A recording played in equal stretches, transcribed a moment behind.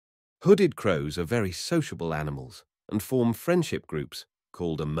Hooded crows are very sociable animals and form friendship groups,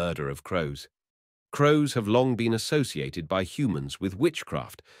 called a murder of crows. Crows have long been associated by humans with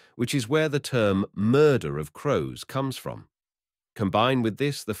witchcraft, which is where the term murder of crows comes from. Combine with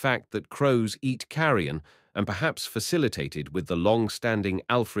this the fact that crows eat carrion, and perhaps facilitated with the long-standing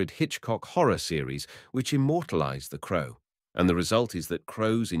Alfred Hitchcock horror series which immortalized the crow, and the result is that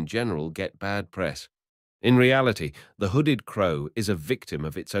crows in general get bad press. In reality, the hooded crow is a victim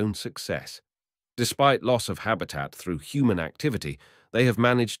of its own success. Despite loss of habitat through human activity, they have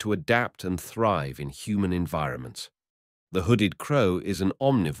managed to adapt and thrive in human environments. The hooded crow is an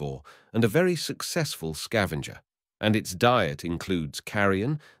omnivore and a very successful scavenger, and its diet includes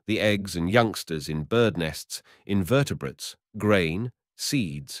carrion, the eggs and youngsters in bird nests, invertebrates, grain,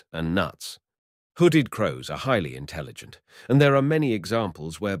 seeds, and nuts. Hooded crows are highly intelligent, and there are many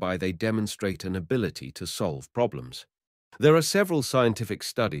examples whereby they demonstrate an ability to solve problems. There are several scientific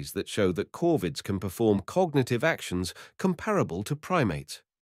studies that show that corvids can perform cognitive actions comparable to primates.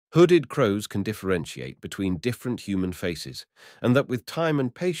 Hooded crows can differentiate between different human faces, and that with time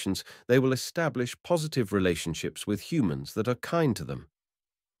and patience they will establish positive relationships with humans that are kind to them,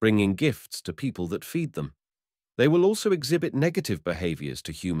 bringing gifts to people that feed them. They will also exhibit negative behaviors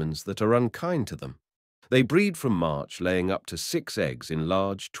to humans that are unkind to them. They breed from March, laying up to 6 eggs in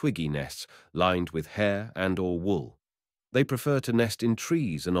large, twiggy nests lined with hair and/or wool. They prefer to nest in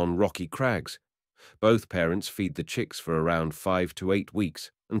trees and on rocky crags. Both parents feed the chicks for around 5 to 8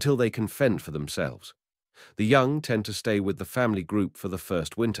 weeks until they can fend for themselves. The young tend to stay with the family group for the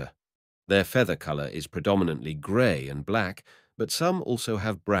first winter. Their feather color is predominantly gray and black, but some also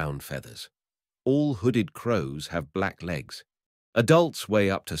have brown feathers. All hooded crows have black legs. Adults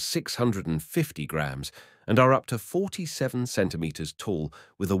weigh up to 650 grams and are up to 47 centimeters tall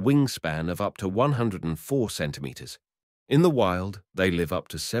with a wingspan of up to 104 centimeters. In the wild, they live up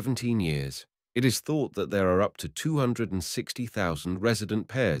to 17 years. It is thought that there are up to 260,000 resident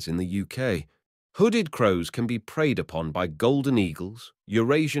pairs in the UK. Hooded crows can be preyed upon by golden eagles,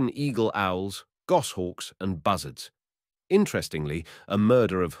 Eurasian eagle owls, goshawks, and buzzards. Interestingly, a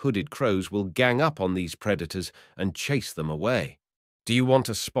murder of hooded crows will gang up on these predators and chase them away. Do you want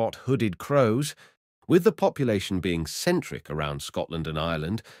to spot hooded crows? With the population being centric around Scotland and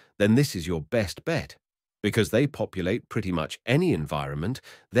Ireland, then this is your best bet. Because they populate pretty much any environment,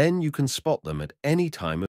 then you can spot them at any time